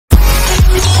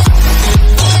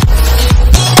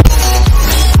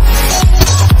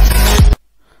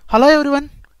Hello everyone,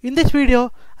 in this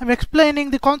video I am explaining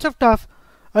the concept of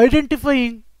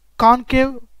identifying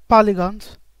concave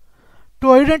polygons.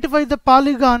 To identify the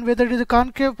polygon, whether it is a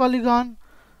concave polygon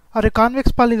or a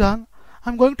convex polygon, I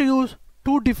am going to use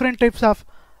two different types of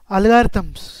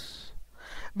algorithms.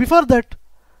 Before that,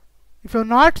 if you are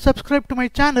not subscribed to my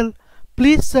channel,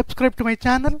 please subscribe to my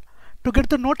channel. To get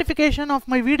the notification of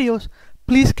my videos,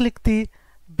 please click the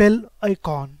bell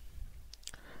icon.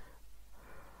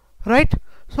 Right?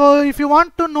 So if you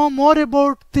want to know more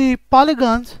about the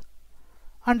polygons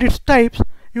and its types,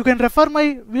 you can refer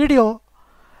my video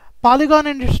Polygon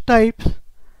and its types.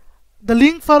 The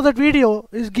link for that video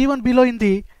is given below in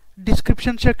the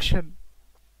description section.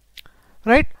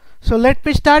 Right? So let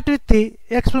me start with the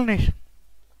explanation.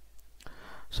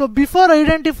 So before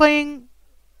identifying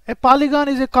a polygon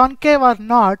is a concave or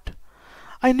not,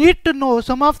 I need to know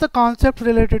some of the concepts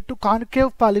related to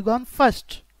concave polygon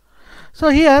first. So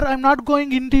here I am not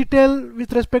going in detail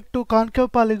with respect to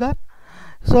concave polygon.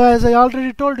 So as I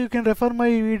already told, you can refer my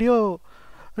video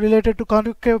related to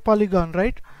concave polygon,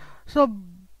 right? So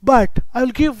but I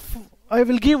will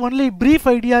give only brief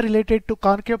idea related to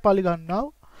concave polygon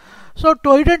now. So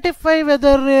to identify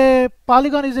whether a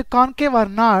polygon is a concave or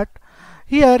not,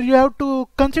 here you have to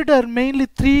consider mainly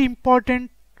three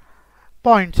important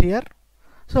points here.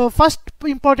 So first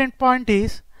important point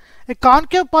is a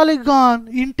concave polygon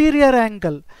interior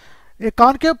angle. A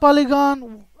concave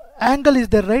polygon angle is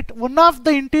there, right? One of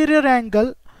the interior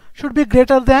angle should be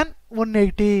greater than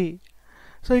 180.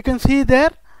 So you can see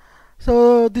there.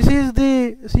 So this is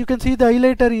you can see the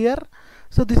highlighter here.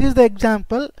 So this is the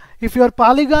example. If your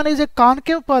polygon is a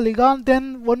concave polygon,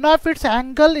 then one of its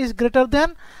angle is greater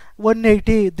than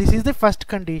 180. This is the first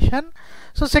condition.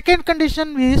 So second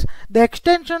condition is the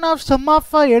extension of some of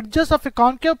the edges of a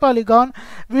concave polygon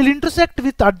will intersect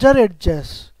with other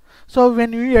edges. So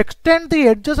when you extend the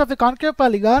edges of a concave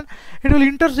polygon, it will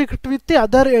intersect with the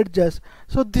other edges.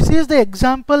 So this is the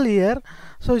example here.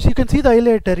 So as you can see the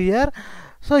highlighter here.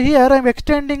 So here I am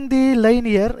extending the line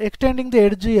here, extending the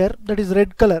edge here, that is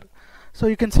red color. So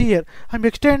you can see here I am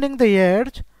extending the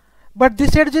edge, but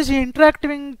this edge is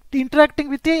interacting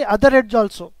with the other edge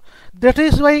also. That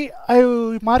is why I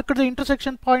marked the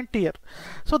intersection point here.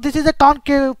 So this is a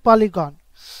concave polygon,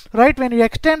 right? When you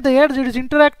extend the edge, it is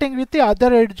interacting with the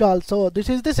other edge also. This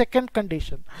is the second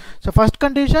condition. So first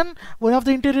condition, one of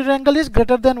the interior angle is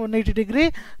greater than 180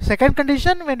 degree. Second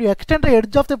condition, when you extend the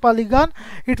edge of the polygon,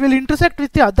 it will intersect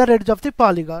with the other edge of the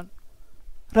polygon,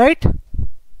 right?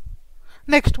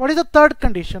 Next, what is the third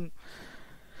condition?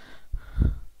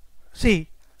 See,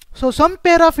 so some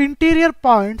pair of interior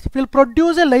points will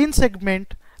produce a line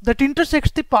segment that intersects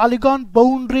the polygon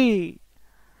boundary,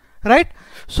 right?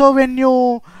 So when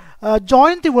you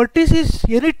join the vertices,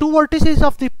 any two vertices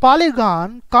of the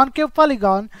polygon, concave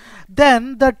polygon,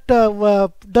 then that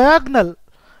diagonal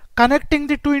connecting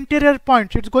the two interior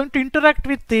points, it's going to interact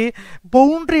with the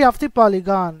boundary of the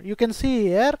polygon. You can see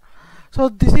here. So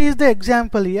this is the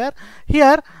example here.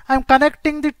 Here I am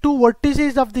connecting the two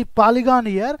vertices of the polygon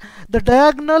here. The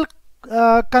diagonal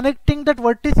connecting that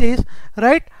vertices,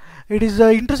 right? It is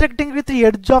intersecting with the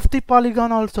edge of the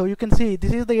polygon also. You can see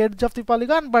this is the edge of the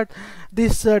polygon, but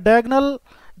this diagonal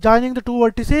joining the two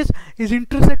vertices is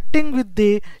intersecting with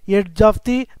the edge of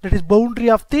the, that is boundary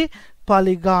of the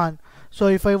polygon. So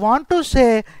if I want to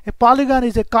say a polygon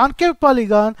is a concave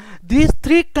polygon, these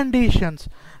three conditions,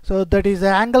 so that is the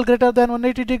angle greater than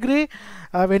 180 degree.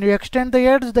 When you extend the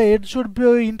edge should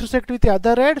be intersect with the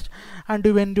other edge, and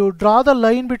when you draw the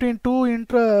line between two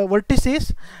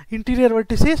vertices, interior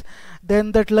vertices,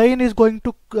 then that line is going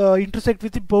to intersect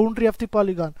with the boundary of the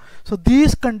polygon. So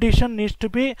these condition needs to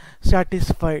be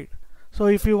satisfied. So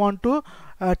if you want to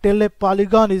tell a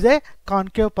polygon is a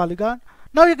concave polygon,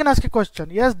 now you can ask a question.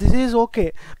 Yes, this is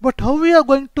okay, but how we are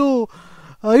going to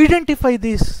identify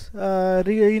this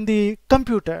in the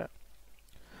computer?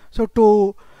 So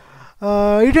to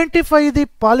identify the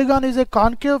polygon is a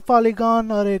concave polygon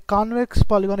or a convex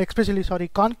polygon, especially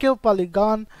concave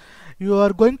polygon, you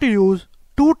are going to use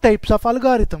two types of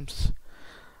algorithms.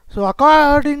 So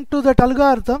according to that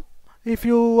algorithm, if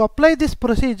you apply this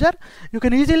procedure, you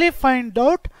can easily find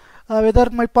out whether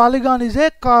my polygon is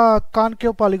a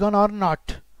concave polygon or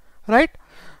not, right?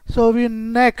 So we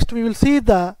will see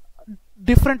the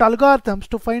different algorithms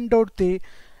to find out the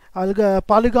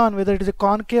polygon whether it is a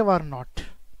concave or not.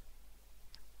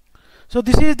 So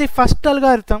this is the first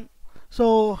algorithm.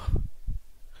 So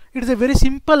it is a very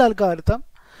simple algorithm.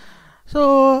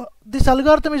 So this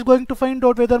algorithm is going to find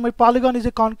out whether my polygon is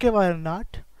a concave or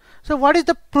not. So what is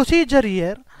the procedure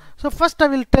here? So first I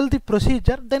will tell the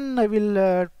procedure, then I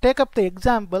will take up the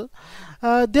example,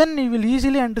 then you will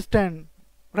easily understand,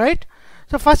 right?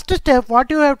 So first step, what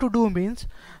you have to do means,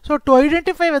 so to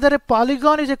identify whether a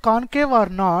polygon is a concave or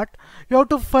not, you have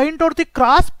to find out the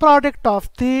cross product of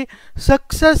the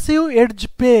successive edge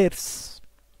pairs.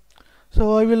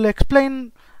 So I will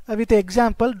explain with the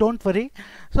example, don't worry.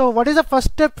 So what is the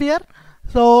first step here?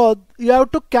 So you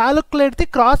have to calculate the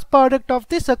cross product of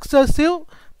the successive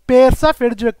pairs of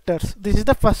edge vectors. This is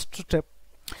the first step.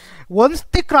 Once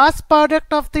the cross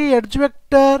product of the edge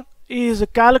vector is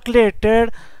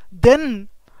calculated, then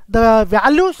the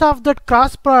values of that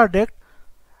cross product,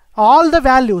 all the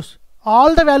values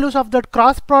of that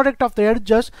cross product of the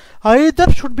edges either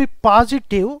should be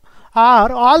positive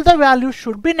or all the values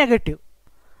should be negative.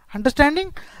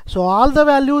 Understanding? So all the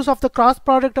values of the cross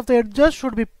product of the edges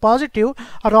should be positive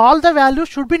or all the values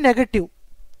should be negative.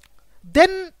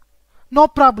 Then no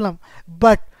problem.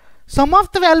 But some of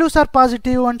the values are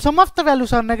positive and some of the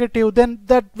values are negative, then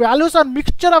that values are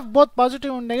mixture of both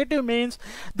positive and negative means,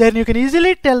 then you can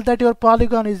easily tell that your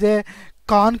polygon is a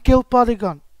concave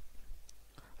polygon.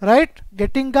 Right?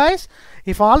 Getting, guys?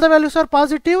 If all the values are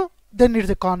positive, then it's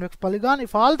a convex polygon.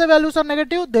 If all the values are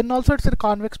negative, then also it's a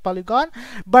convex polygon.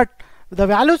 But the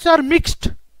values are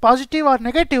mixed, positive or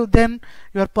negative, then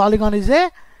your polygon is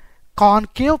a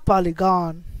concave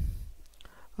polygon.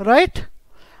 Right?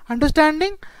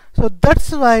 Understanding? So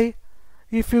that's why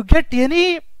if you get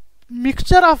any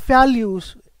mixture of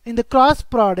values in the cross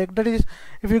product, that is,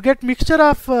 if you get mixture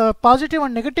of positive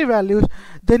and negative values,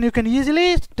 then you can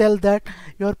easily tell that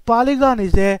your polygon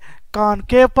is a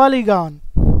concave polygon.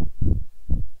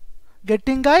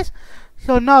 Getting, guys?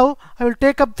 So now I will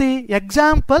take up the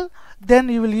example, then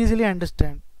you will easily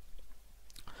understand.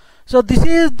 So this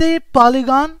is the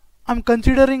polygon I'm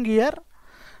considering here.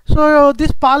 So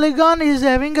this polygon is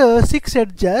having 6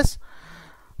 edges,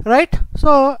 right?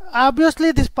 So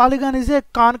obviously this polygon is a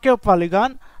concave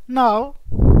polygon. Now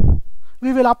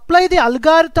we will apply the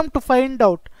algorithm to find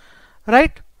out,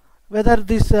 right, whether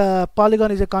this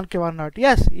polygon is a concave or not.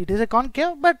 Yes, it is a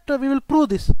concave, but we will prove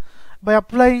this by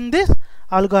applying this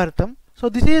algorithm. So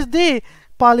this is the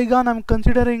polygon I'm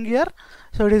considering here.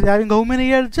 So it is having how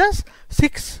many edges?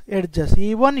 6 edges,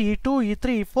 E1, E2,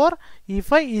 E3, E4,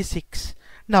 E5, E6.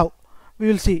 Now we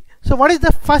will see. So what is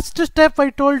the first step I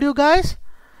told you, guys?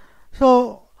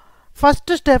 So first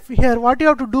step here, what you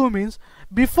have to do means,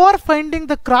 before finding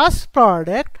the cross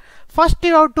product, first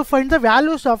you have to find the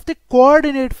values of the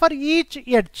coordinate for each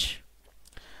edge.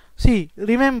 See,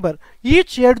 remember,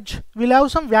 each edge will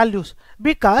have some values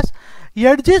because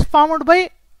edge is formed by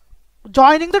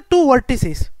joining the two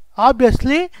vertices.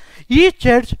 Obviously each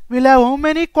edge will have how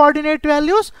many coordinate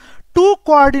values? 2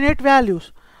 coordinate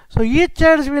values. So each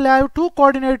edge will have 2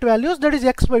 coordinate values, that is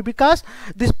x, y, because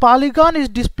this polygon is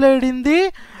displayed in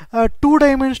the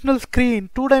 2-dimensional screen,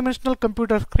 2-dimensional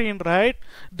computer screen, right?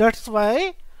 That's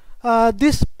why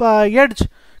this edge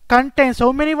contains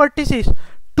how many vertices?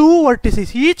 2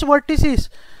 vertices.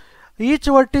 Each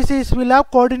vertices will have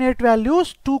coordinate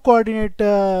values, 2 coordinate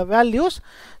values.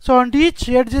 So and each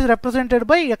edge is represented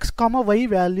by x comma y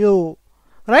value,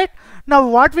 right? Now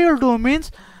what we will do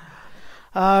means,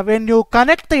 when you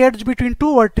connect the edge between 2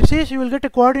 vertices, you will get a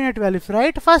coordinate values,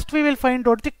 right? First we will find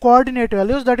out the coordinate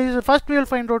values, that is, first we will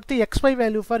find out the xy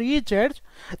value for each edge,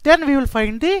 then we will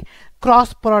find the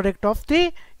cross product of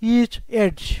the each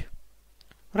edge,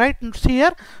 right? See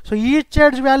here, so each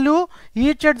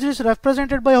edge is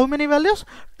represented by how many values?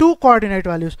 2 coordinate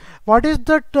values. What is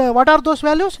that? What are those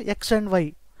values? X and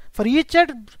y. For each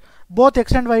edge, both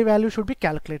x and y value should be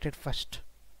calculated first.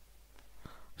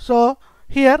 So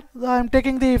here I am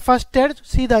taking the first edge,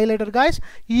 see the highlighter, guys,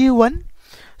 E1.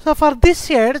 So for this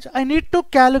edge I need to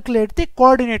calculate the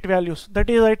coordinate values, that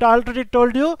is, I already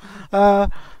told you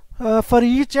for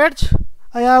each edge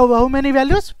I have how many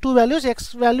values? 2 values,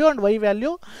 x value and y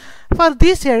value. For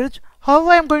this edge, how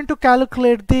I am going to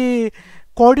calculate the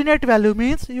coordinate value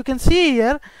means, you can see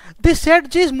here this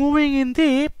edge is moving in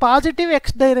the positive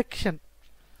x direction.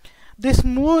 This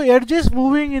edge is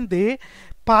moving in the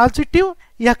positive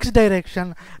x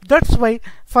direction. That's why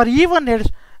for even edge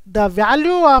the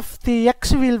value of the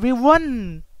x will be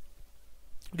 1.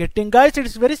 Getting, guys? It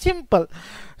is very simple.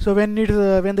 So when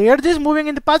the edge is moving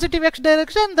in the positive x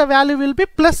direction, the value will be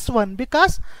 +1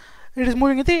 because it is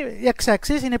moving in the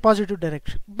x-axis in a positive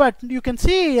direction. But you can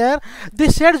see here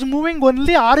this edge is moving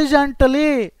only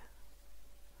horizontally.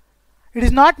 It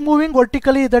is not moving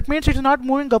vertically. That means it is not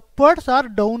moving upwards or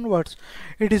downwards.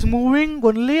 It is moving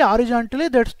only horizontally.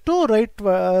 That's to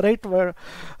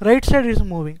right side is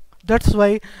moving. That's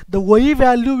why the y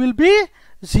value will be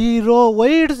 0. Why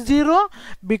it's 0?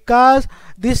 Because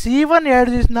this even edge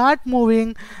is not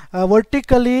moving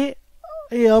vertically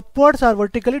upwards or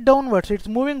vertically downwards. It's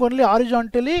moving only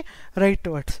horizontally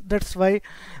rightwards. That's why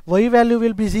y value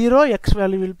will be 0, x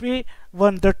value will be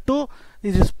 1. That too,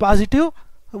 this is positive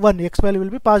 1, x value will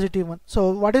be positive 1.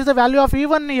 So what is the value of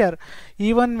E1 here?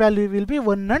 E1 value will be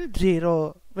 1 and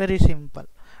 0. Very simple.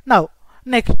 Now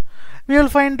next we will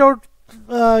find out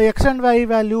x and y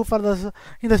value for the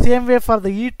in the same way for the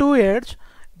E2 edge.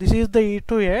 This is the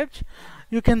E2 edge.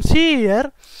 You can see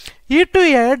here E2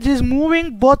 edge is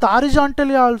moving both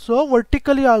horizontally also,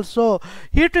 vertically also.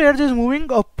 E2 edge is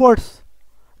moving upwards.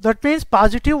 That means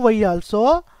positive y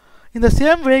also. In the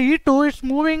same way E2 is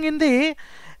moving in the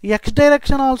x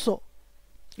direction also.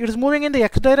 It is moving in the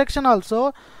x direction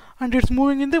also, and it's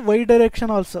moving in the y direction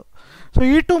also. So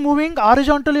E2 moving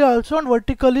horizontally also and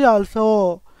vertically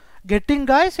also. Getting,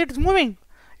 guys? It's moving.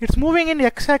 It's moving in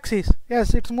x axis.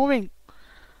 Yes, it's moving.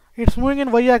 It's moving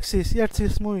in y axis. Yes,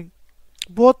 it's moving.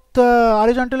 Both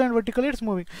horizontally and vertically it's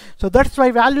moving. So that's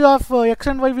why value of x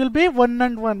and y will be 1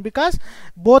 and 1, because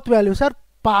both values are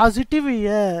positive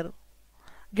here.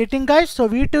 Getting, guys? So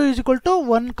V2 is equal to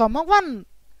 1 comma 1.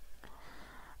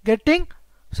 Getting?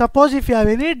 Suppose if you have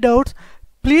any doubts,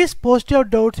 please post your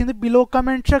doubts in the below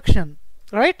comment section.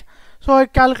 Right? So I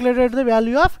calculated the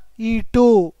value of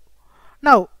E2.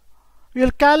 Now we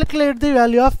will calculate the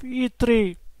value of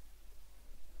E3.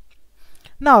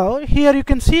 Now here you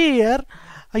can see here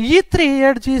E3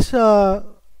 edge is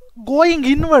going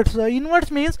inwards.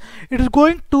 Inwards means it is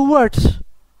going towards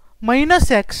minus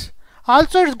x.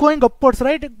 Also it's going upwards,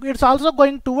 right? It's also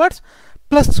going towards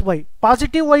plus y.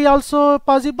 Positive y also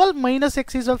possible, minus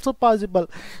x is also possible.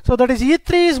 So that is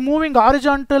E3 is moving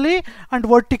horizontally and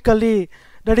vertically.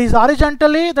 That is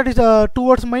horizontally, that is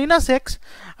towards minus x,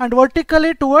 and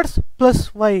vertically towards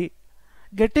plus y.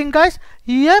 Getting, guys?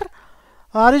 Here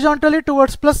horizontally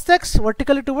towards plus x,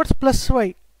 vertically towards plus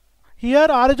y. Here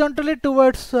horizontally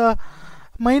towards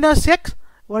minus x,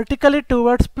 vertically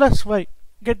towards plus y.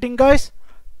 Getting, guys?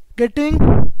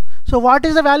 Getting? So what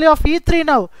is the value of E3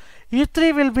 now?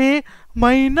 E3 will be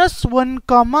minus 1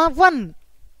 comma 1.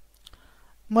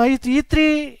 My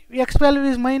E3 x value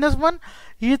is minus 1,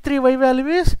 E3 y value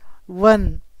is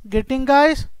 1. Getting,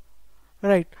 guys?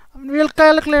 Right. We will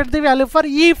calculate the value for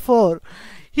E4.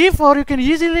 E4 you can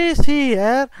easily see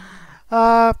here.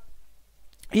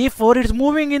 E4 is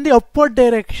moving in the upward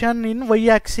direction in y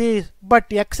axis, but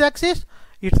x axis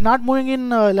it's not moving in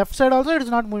left side also, it's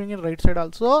not moving in right side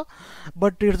also,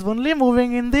 but it's only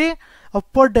moving in the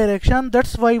upward direction.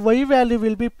 That's why y value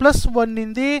will be plus 1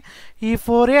 in the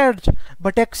E4 edge,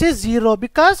 but x is 0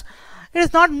 because it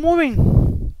is not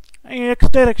moving in x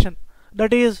direction.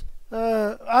 That is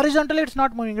horizontally it's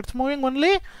not moving, it's moving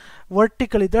only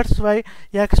vertically. That's why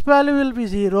x value will be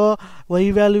 0, y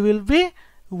value will be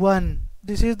 1.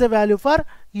 This is the value for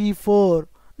E4.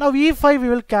 Now E5 we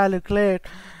will calculate.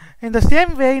 In the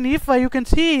same way in E5 you can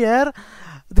see here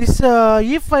this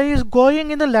E5 is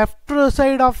going in the left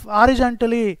side of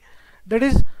horizontally. That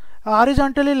is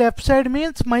horizontally left side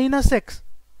means minus x.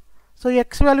 So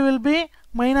x value will be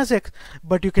minus x.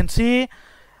 But you can see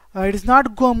it is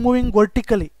not moving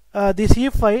vertically. This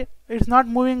E5 it's not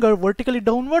moving vertically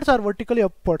downwards or vertically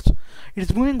upwards. It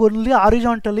is moving only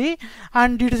horizontally,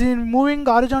 and it is moving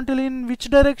horizontally in which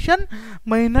direction?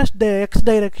 Minus the x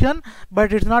direction,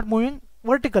 but it's not moving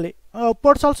vertically.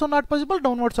 Upwards also not possible,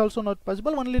 downwards also not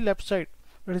possible, only left side.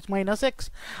 That is minus x.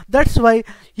 That's why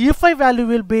E5 value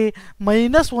will be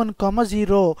minus 1 comma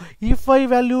 0. E5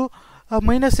 value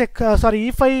minus x,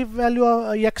 E5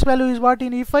 value x value is what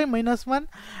in E5? Minus 1.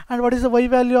 And what is the y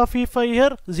value of E5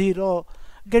 here? 0.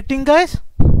 Getting, guys?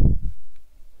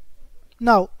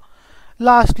 Now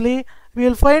lastly we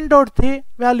will find out the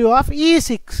value of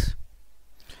E6.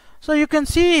 So you can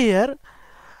see here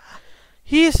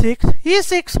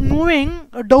E6 moving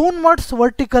downwards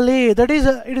vertically. That is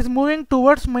it is moving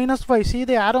towards minus 5. See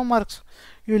the arrow marks,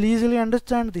 you will easily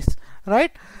understand this,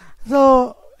 right?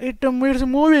 So it is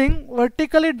moving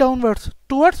vertically downwards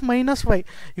towards minus 5.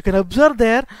 You can observe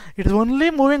there it is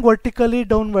only moving vertically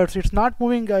downwards. It's not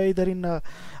moving either in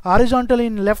horizontally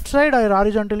in left side or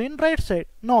horizontally in right side.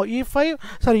 No,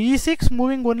 E6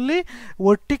 moving only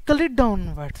vertically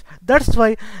downwards. That's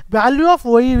why value of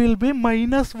y will be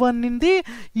minus 1 in the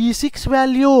E6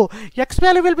 value. X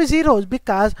value will be 0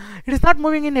 because it is not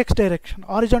moving in x direction.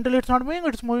 Horizontally it's not moving,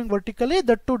 it's moving vertically,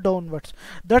 that too downwards.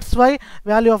 That's why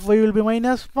value of y will be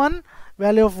minus 1,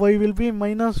 value of y will be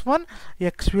minus 1,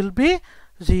 x will be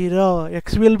 0.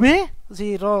 X will be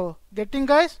 0. Getting,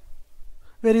 guys?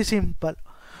 Very simple.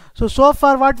 So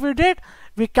far what we did,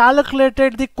 we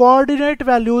calculated the coordinate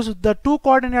values, the two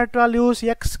coordinate values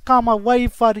x comma y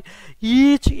for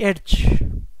each edge.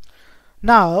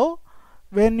 Now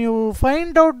when you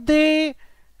find out the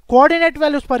coordinate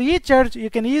values for each edge, you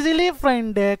can easily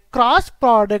find a cross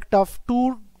product of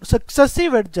two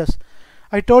successive edges.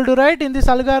 I told you, right, in this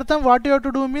algorithm what you have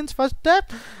to do means, first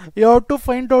step you have to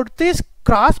find out this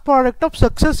cross product of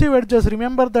successive edges.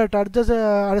 Remember that edges,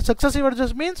 successive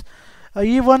edges means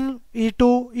E1,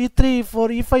 E2, E3,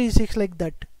 E4, E5, E6, like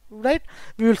that, right?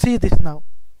 We will see this now.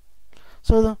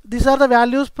 So these are the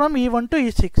values from E1 to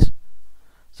E6.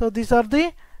 So these are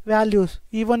the values: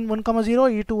 E1 1 comma 0,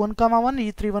 E2 1 comma 1,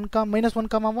 E3 1 comma minus 1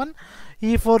 comma 1,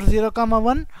 E4 0 comma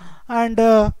 1, and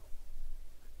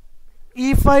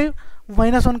E5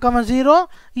 minus 1 comma 0,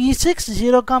 E6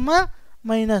 0 comma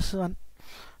minus 1.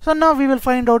 So now we will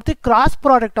find out the cross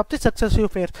product of the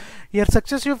successive pairs. Here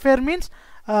successive pair means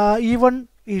E1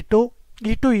 E2,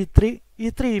 E2 E3,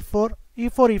 E3 E4,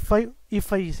 E4 E5,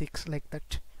 E5 E6, like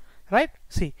that, right?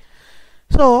 See,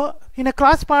 so in a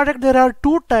cross product there are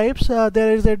two types.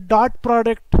 There is a dot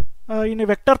product, in a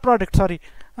vector product, sorry,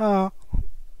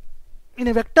 in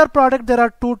a vector product there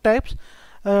are two types,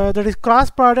 that is cross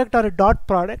product or a dot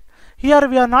product. Here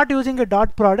we are not using a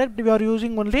dot product, we are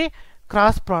using only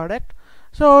cross product.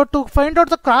 So to find out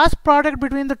the cross product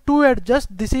between the two edges,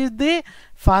 this is the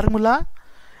formula,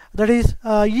 that is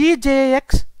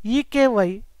EJX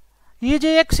EKY,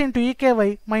 EJX into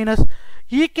EKY minus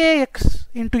EKX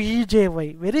into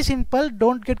EJY. Very simple,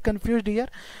 don't get confused here.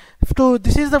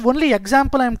 This is the only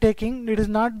example I am taking, it is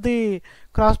not the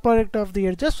cross product of the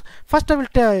edges. First I will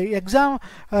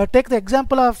take the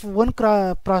example of one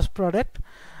cross product,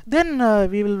 then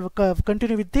we will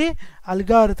continue with the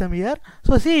algorithm here.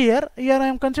 So see here I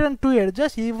am considering two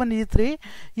edges, E1 E3.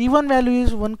 E1 value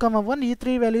is 1 comma 1,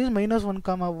 E3 value is minus 1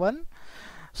 comma 1.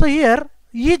 So here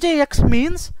EJX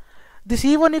means this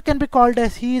E1 you can be called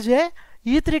as EJ,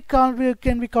 E3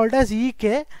 can be called as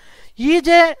EK.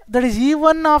 EJ, that is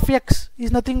E1 of x,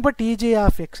 is nothing but EJ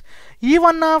of x.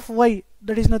 E1 of y,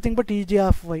 that is nothing but EJ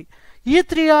of y.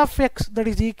 E3 of x, that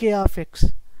is EK of x.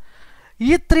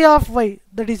 E3 of y,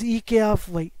 that is EK of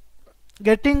y.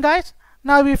 Getting, guys?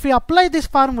 Now if we apply this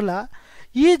formula,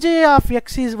 EJ of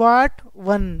x is what?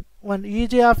 1.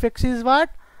 EJ of x is what?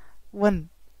 1.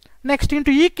 Next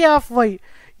into EK of y.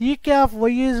 EK of y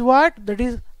is what? That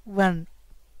is 1.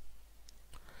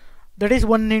 That is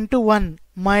 1 into 1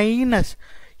 minus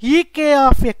EK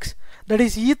of x, that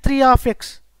is E3 of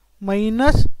x,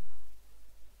 minus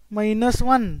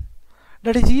 1.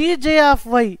 That is EJ of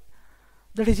y,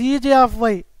 that is EJ of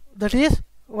y, that is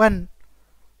 1.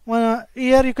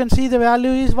 Here you can see the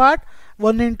value is what?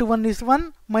 1 into 1 is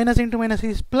 1, minus into minus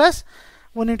is plus,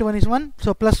 1 into 1 is 1,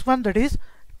 so plus 1, that is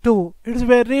 2. It is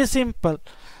very simple.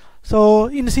 So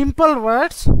in simple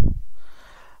words,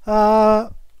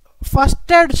 first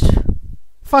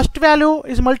value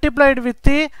is multiplied with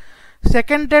the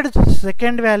second edge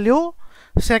second value,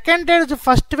 second edge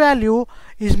first value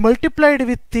is multiplied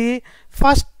with the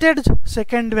first edge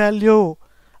second value.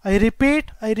 I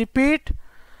repeat,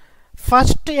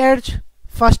 first edge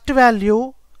first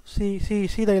value, see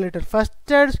the letter, first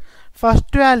edge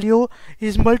first value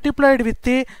is multiplied with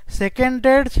the second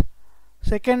edge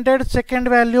second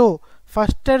value.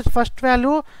 First edge first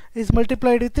value is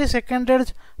multiplied with the second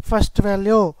edge first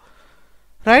value,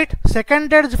 right?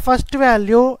 Second edge first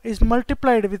value is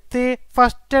multiplied with the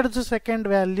first edge second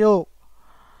value,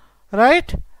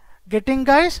 right? Getting,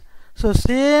 guys? So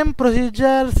same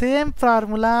procedure, same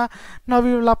formula. Now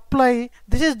we will apply,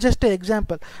 this is just an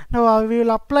example. Now we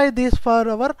will apply this for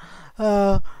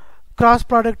our cross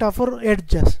product of our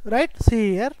edges, right?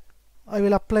 See here, I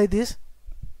will apply this.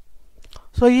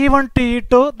 So E1 to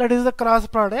E2, that is the cross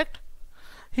product.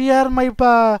 Here my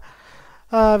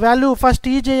value, first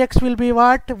EJX will be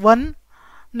what? 1.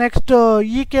 Next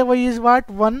EKY is what?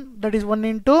 1, that is 1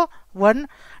 into 1.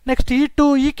 Next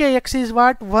E2 EKX is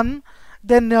what? 1.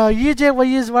 Then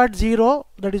EJY is what? 0,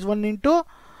 that is 1 into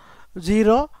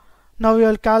 0. Now we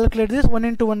will calculate this. 1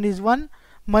 into 1 is 1,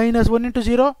 minus 1 into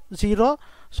 0, 0,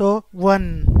 so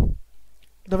 1.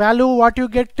 The value what you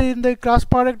get in the cross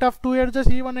product of two edges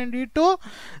E1 and E2,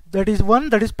 that is 1,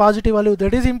 that is positive value.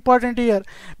 That is important here,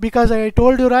 because I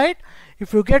told you, right,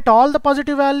 if you get all the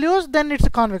positive values, then it's a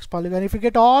convex polygon. If you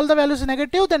get all the values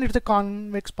negative, then it's a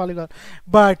convex polygon.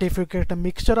 But if you get a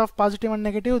mixture of positive and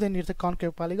negative, then it's a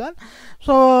concave polygon.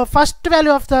 So first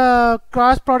value of the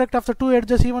cross product of the two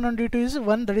edges E1 and E2 is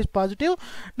 1, that is positive.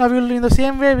 Now we will, in the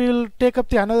same way, we will take up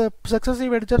the another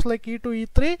successive edges like E2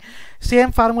 E3.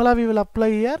 Same formula we will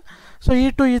apply here. So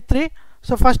E2 E3,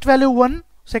 so first value 1,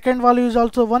 second value is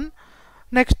also 1,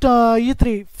 Next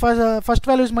E3 first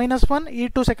value is -1,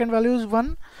 E2 second value is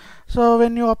 1. So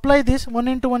when you apply this, 1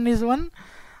 into 1 is 1,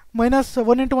 minus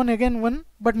 1 into 1 again 1,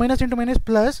 but minus into minus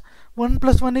plus, 1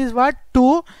 plus 1 is what?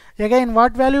 2. Again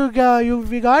what value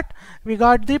we got? We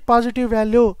got the positive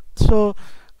value. So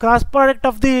cross product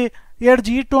of the edge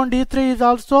E2 and E3 is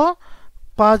also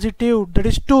positive, that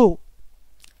is 2.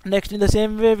 Next, in the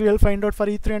same way we will find out for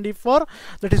E3 and E4,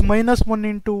 that is -1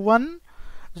 into 1,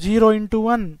 0 into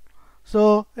 1.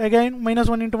 So again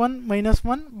 -1 into 1,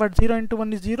 -1, but 0 into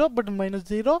 1 is 0, but minus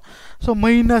 0, so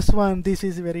 -1. This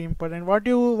is very important.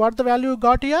 What the value you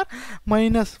got here?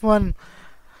 -1.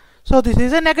 So this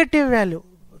is a negative value.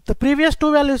 The previous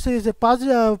two values is a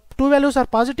positive, two values are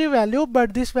positive value,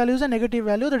 but this value is a negative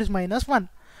value, that is -1.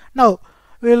 Now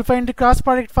we will find the cross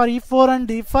product for E4 and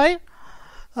E5.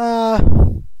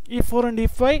 E4 and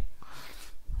E5.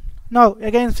 Now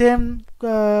again same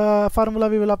formula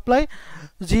we will apply.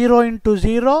 0 into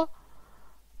 0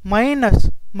 minus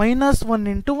 -1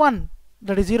 into 1,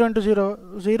 that is 0 into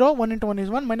 0 0, 1 into 1 is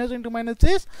 1, minus into minus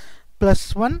is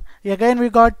 +1. Again we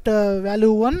got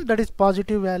value 1, that is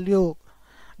positive value.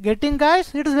 Getting,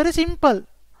 guys? It is very simple.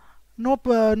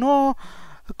 No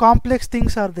complex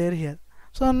things are there here.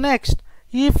 So next,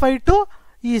 E5 to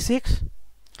E6.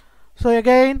 So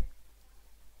again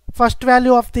first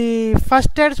value of the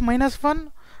first edge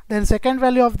 -1, then second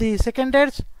value of the second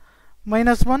edge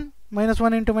 -1,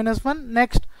 -1 into -1.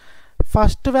 Next,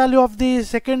 first value of the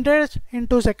second edge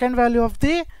into second value of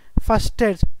the first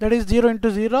edge, that is 0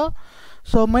 into 0.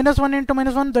 So -1 into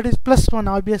 -1, that is +1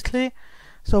 obviously.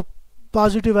 So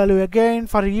positive value again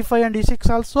for E5 and E6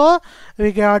 also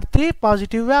we got the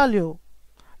positive value.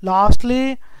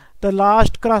 Lastly, the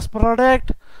last cross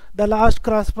product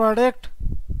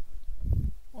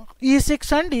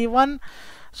E6 and E1.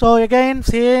 So again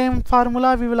same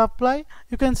formula we will apply.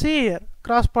 You can see here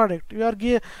cross product. We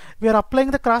are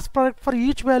applying the cross product for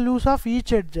each values of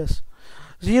each edges.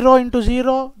 0 into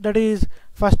 0, that is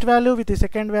first value with the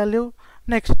second value.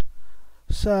 Next,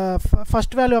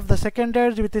 first value of the second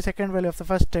edge with the second value of the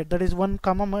first edge, that is 1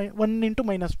 into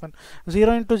 -1.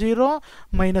 0 into 0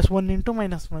 -1 into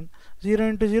 -1. 0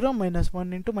 into 0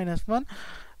 -1 into -1,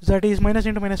 that is minus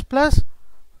into minus plus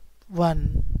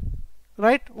 1.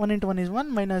 Right, 1 into 1 is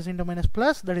 1, minus into minus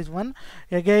plus, that is 1.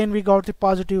 Again we got the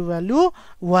positive value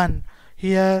 1.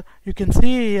 Here you can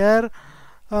see here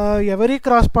every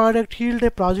cross product yield a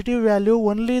positive value,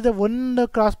 only the one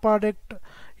cross product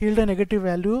yield a negative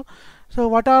value. So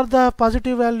what are the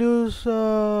positive values?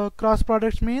 Cross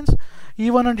products means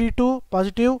E1 and E2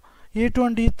 positive, E2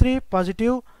 and E3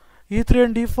 positive, E3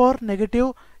 and E4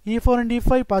 negative, E4 and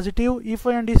E5 positive,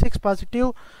 E5 and E6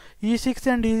 positive, E6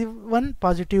 and E1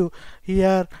 positive.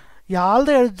 Here all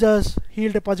the edges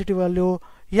yield a positive value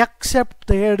except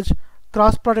the edge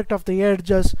cross product of the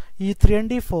edges E3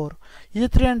 and E4.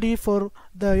 E3 and E4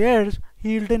 the edge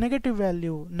yield a negative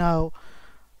value. Now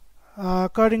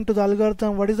according to the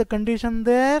algorithm, what is the condition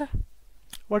there?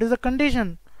 What is the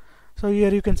condition? So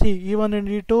here you can see E1 and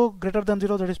E2 greater than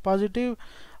 0, that is positive.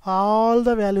 All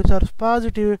the values are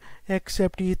positive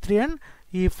except E3 and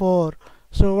E4.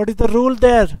 So what is the rule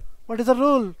there? What is the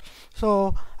rule?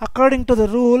 So according to the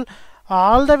rule,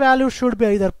 all the values should be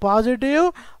either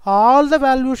positive, all the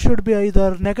values should be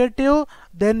either negative,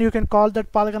 then you can call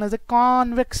that polygon as a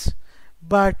convex.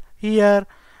 But here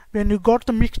when you got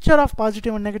the mixture of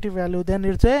positive and negative value, then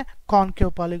it's a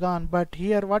concave polygon. But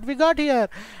here what we got here,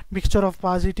 mixture of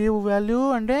positive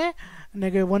value and a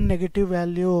one negative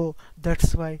value.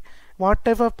 That's why. What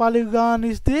type of polygon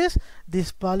is this?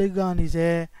 This polygon is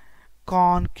a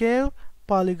concave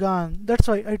polygon. That's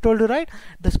why I told you, right?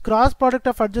 This cross product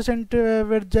of adjacent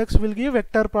vertex will give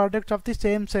vector products of the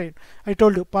same side. I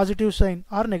told you positive sign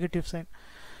or negative sign.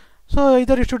 So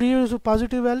either it should use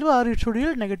positive value or it should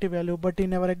yield negative value. But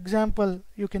in our example,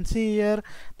 you can see here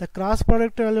the cross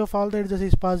product value of all the edges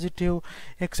is positive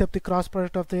except the cross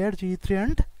product of the edge E3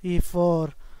 and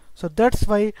E4. So that's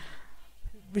why,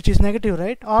 which is negative,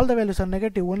 right? All the values are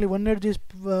negative. Only one edge is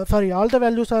all the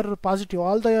values are positive.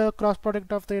 All the cross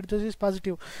product of the edges is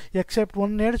positive except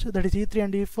one edge, that is E3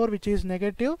 and E4, which is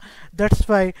negative. That's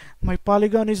why my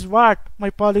polygon is what? My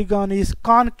polygon is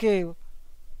concave.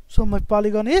 So my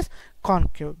polygon is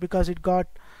concave because it got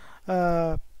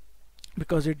how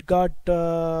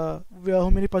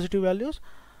many positive values?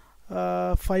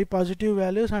 5 positive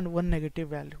values and 1 negative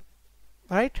value,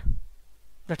 right?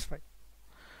 That's why.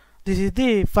 This is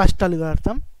the first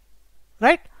algorithm,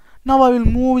 right? Now I will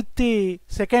move with the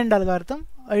second algorithm,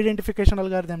 identification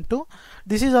algorithm 2.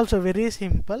 This is also very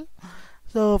simple.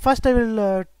 So first I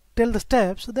will tell the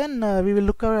steps, then we will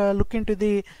look into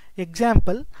the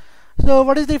example. So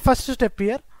what is the first step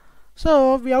here?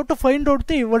 So we have to find out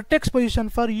the vertex position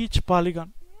for each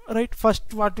polygon, right?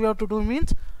 First what we have to do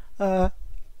means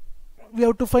we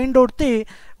have to find out the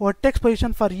vertex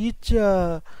position for each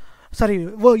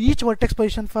each vertex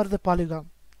position for the polygon.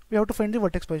 We have to find the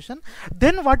vertex position.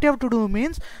 Then what you have to do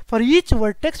means for each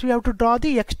vertex we have to draw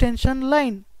the extension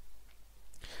line.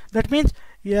 That means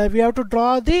we have to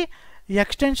draw the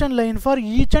extension line for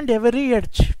each and every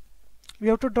edge. We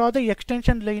have to draw the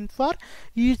extension line for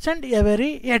each and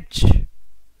every edge.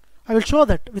 I will show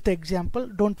that with the example,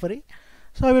 don't worry.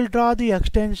 So I will draw the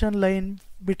extension line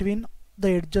between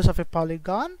the edges of a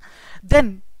polygon.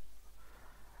 Then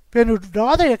when you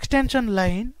draw the extension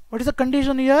line, what is the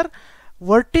condition here?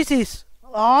 Vertices,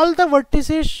 all the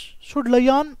vertices should lie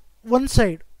on one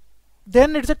side,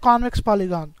 then it's a convex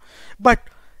polygon. But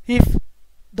if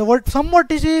some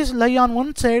vertices lie on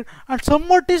one side and some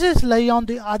vertices lie on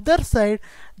the other side,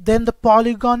 then the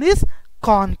polygon is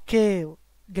concave.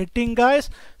 Getting, guys?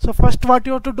 So first what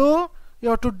you have to do, you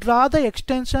have to draw the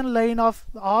extension line of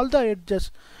all the edges.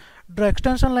 Draw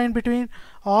extension line between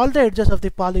all the edges of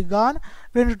the polygon.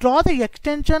 When you draw the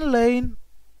extension line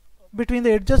between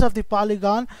the edges of the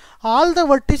polygon, all the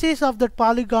vertices of that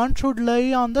polygon should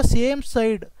lie on the same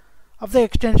side of the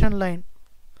extension line.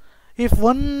 If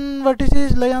one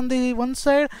vertices lie on the one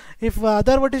side, if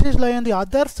other vertices lie on the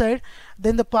other side,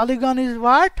 then the polygon is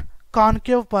what?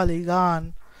 Concave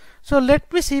polygon. So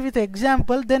let me see with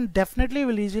example, then definitely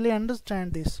will easily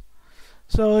understand this.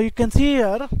 So you can see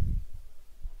here,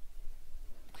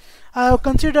 I have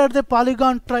considered the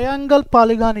polygon, triangle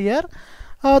polygon here.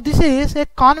 This is a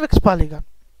convex polygon.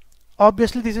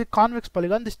 Obviously this is a convex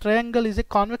polygon. This triangle is a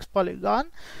convex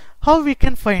polygon. How we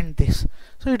can find this?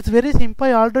 So it's very simple.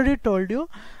 I already told you.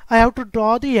 I have to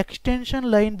draw the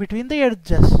extension line between the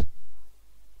edges.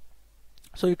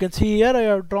 So you can see here I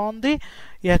have drawn the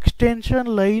extension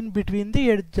line between the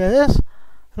edges,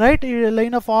 right? A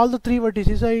line of all the three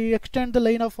vertices. I extend the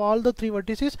line of all the three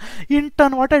vertices. In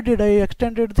turn, what I did, I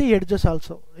extended the edges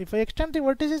also. If I extend the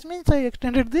vertices means I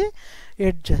extended the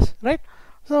edges, right?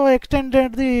 So I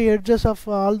extended the edges of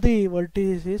all the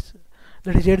vertices,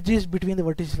 that is edges between the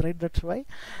vertices, right? That's why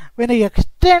when I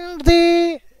extend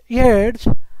the edge,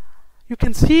 you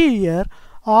can see here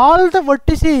all the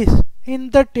vertices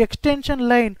in that extension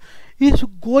line is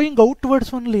going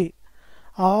outwards only.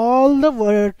 All the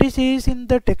vertices in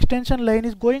that extension line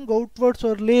is going outwards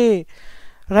only,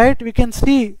 right? We can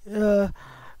see all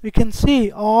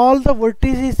the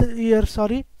vertices here.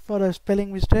 Sorry for a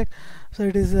spelling mistake. So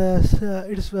it is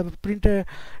printed,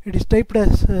 it is typed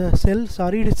as cell.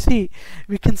 Sorry, it is C.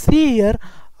 We can see here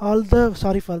all the,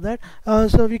 sorry for that.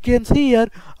 So we can see here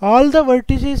all the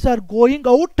vertices are going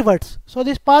outwards. So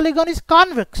this polygon is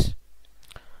convex.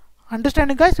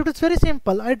 Understanding, guys? It is very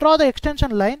simple. I draw the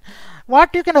extension line.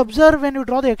 What you can observe when you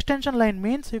draw the extension line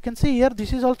means, you can see here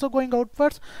this is also going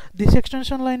outwards, this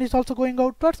extension line is also going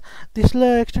outwards, this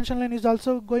extension line is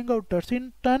also going outwards.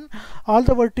 In turn, all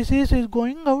the vertices is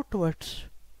going outwards.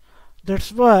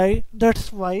 That's why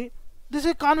this is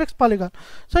a convex polygon.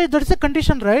 So that is a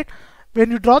condition, right?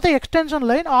 When you draw the extension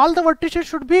line, all the vertices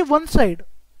should be one side.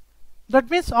 That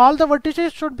means all the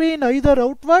vertices should be in either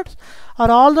outwards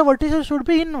or all the vertices should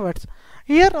be inwards.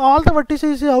 Here all the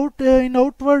vertices is out in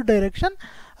outward direction,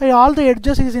 all the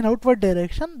edges is in outward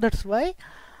direction. That's why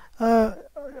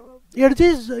edge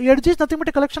is nothing but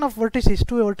a collection of vertices,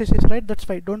 two vertices, right? That's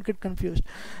why, don't get confused.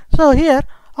 So here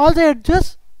all the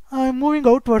edges are moving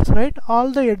outwards, right?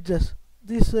 All the edges,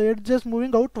 these edges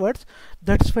moving outwards.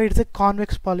 That's why it's a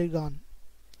convex polygon.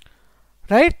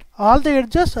 Right? All the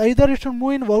edges either it should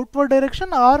move in outward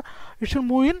direction or it should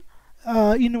move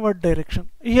in inward direction.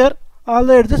 Here all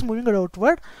the edges moving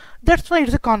outward. That's why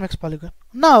it's a convex polygon.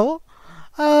 Now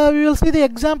we will see the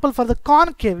example for the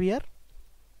concave here.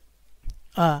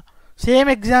 Same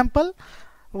example.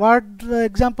 What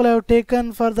example I have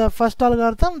taken for the first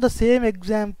algorithm, the same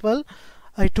example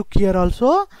I took here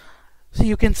also. So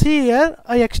you can see here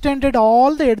I extended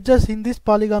all the edges in this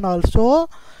polygon also.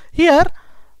 Here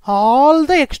all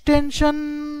the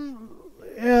extension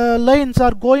lines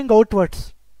are going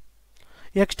outwards.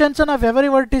 Extension of every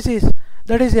vertices,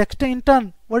 that is in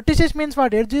turn, vertices means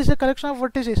what? Edge is a collection of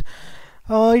vertices.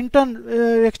 In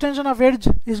turn, extension of edge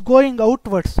is going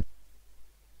outwards.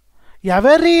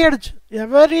 Every edge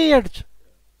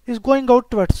is going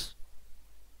outwards.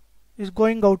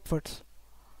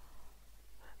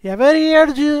 Every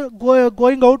edge is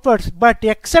going outwards, but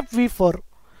except V4.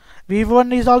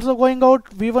 V1 is also going out,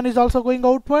 V1 is also going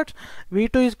outwards,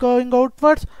 V2 is going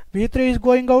outwards, V3 is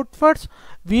going outwards,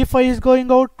 V5 is going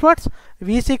outwards,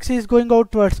 V6 is going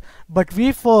outwards. But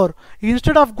V4,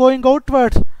 instead of going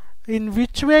outwards, In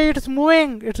which way it's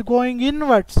moving? It's going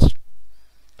inwards.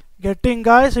 Getting,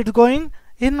 guys? It's going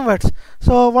inwards.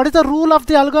 So what is the rule of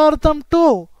the algorithm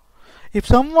 2? If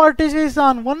some vertex is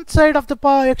on one side of the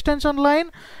extension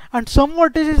line and some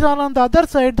vertices are on the other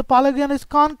side, the polygon is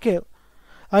concave.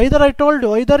 Either I told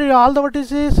you, either all the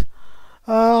vertices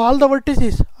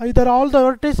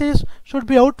should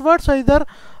be outwards, either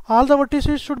all the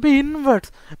vertices should be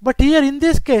inwards. But here in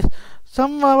this case,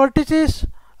 some vertices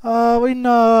in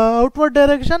outward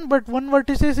direction, but one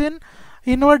vertex is in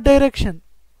inward direction.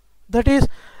 That is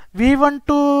V1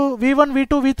 to V1, V2,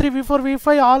 V3, V4,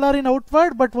 V5 all are in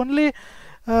outward, but only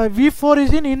V4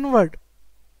 is in inward.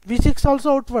 V6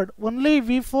 also outward, only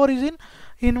V4 is in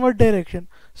inward direction.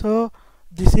 So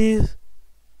this is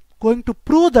going to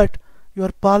prove that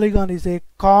your polygon is a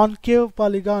concave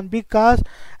polygon, because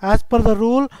as per the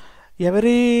rule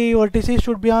every vertices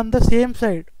should be on the same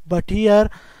side. But here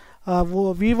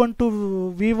V1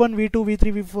 to V1, V2,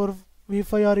 V3, V4,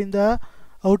 V5 are in the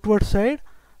outward side,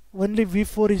 only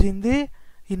V4 is in the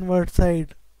inward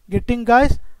side. Getting,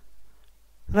 guys?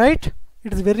 Right?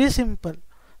 It is very simple.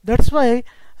 That's why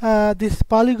this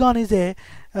polygon is a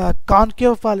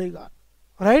concave polygon.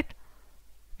 Right?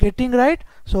 Getting, right?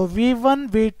 So V1,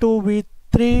 V2,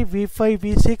 V3, V5,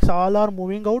 V6 all are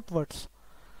moving outwards,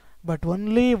 but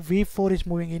only V4 is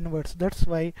moving inwards. That's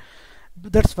why the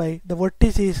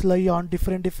vertices lie on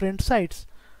different sides.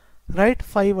 Right?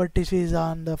 5 vertices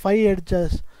on the 5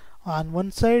 edges on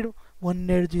one side, one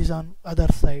edge is on other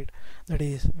side, that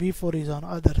is V4 is on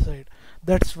other side.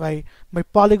 That's why my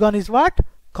polygon is what?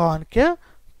 Concave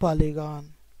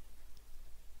polygon.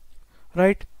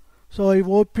 Right? So I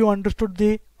hope you understood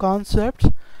the concepts.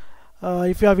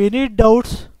 If you have any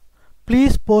doubts,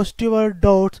 please post your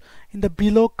doubts in the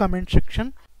below comment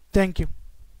section. Thank you.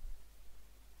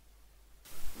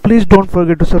 Please don't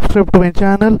forget to subscribe to my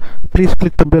channel. Please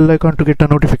click the bell icon to get the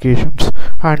notifications,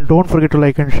 and don't forget to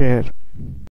like and share.